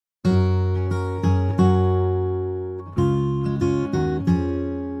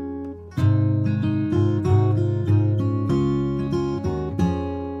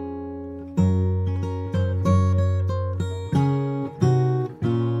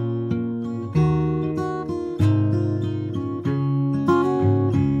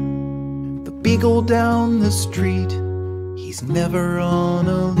beagle down the street. He's never on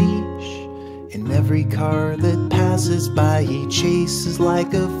a leash. In every car that passes by, he chases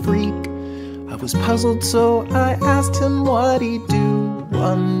like a freak. I was puzzled, so I asked him what he'd do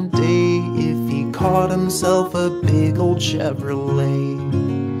one day if he caught himself a big old Chevrolet.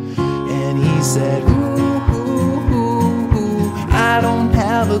 And he said, ooh, I don't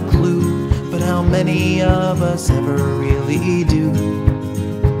have a clue, but how many of us ever really do?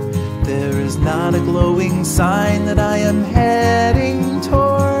 There is not a glowing sign that I am heading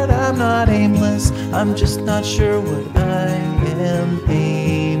toward. I'm not aimless, I'm just not sure what I am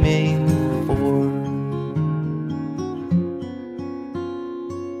aiming for.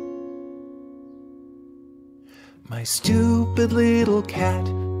 My stupid little cat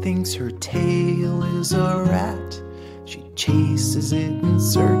thinks her tail is a rat. She chases it in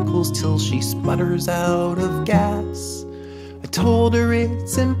circles till she sputters out of gas. I told her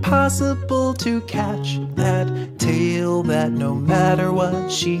it's impossible to catch that tail, that no matter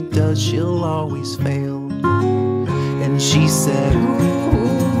what she does, she'll always fail. And she said, ooh,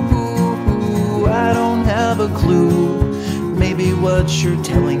 I don't have a clue. Maybe what you're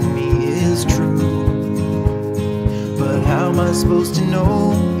telling me is true. But how am I supposed to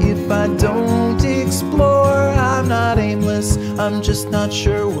know if I don't explore? I'm not aimless, I'm just not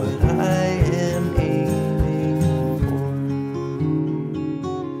sure what I am aiming for.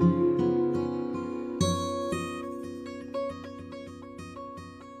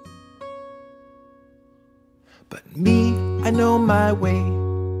 But me, I know my way.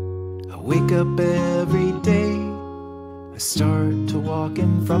 I wake up every day. I start to walk,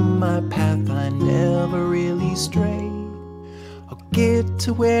 and from my path I never really stray. I'll get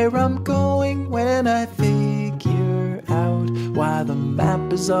to where I'm going when I figure out why the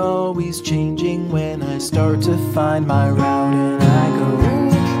map is always changing when I start to find my route. And I go,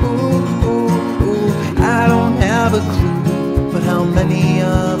 ooh, I don't have a clue, but how many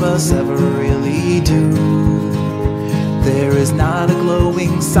of us ever really do? There is not a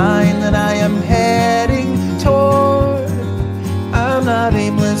glowing sign that I am heading toward. I'm not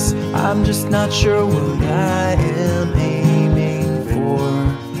aimless, I'm just not sure what I am aiming for.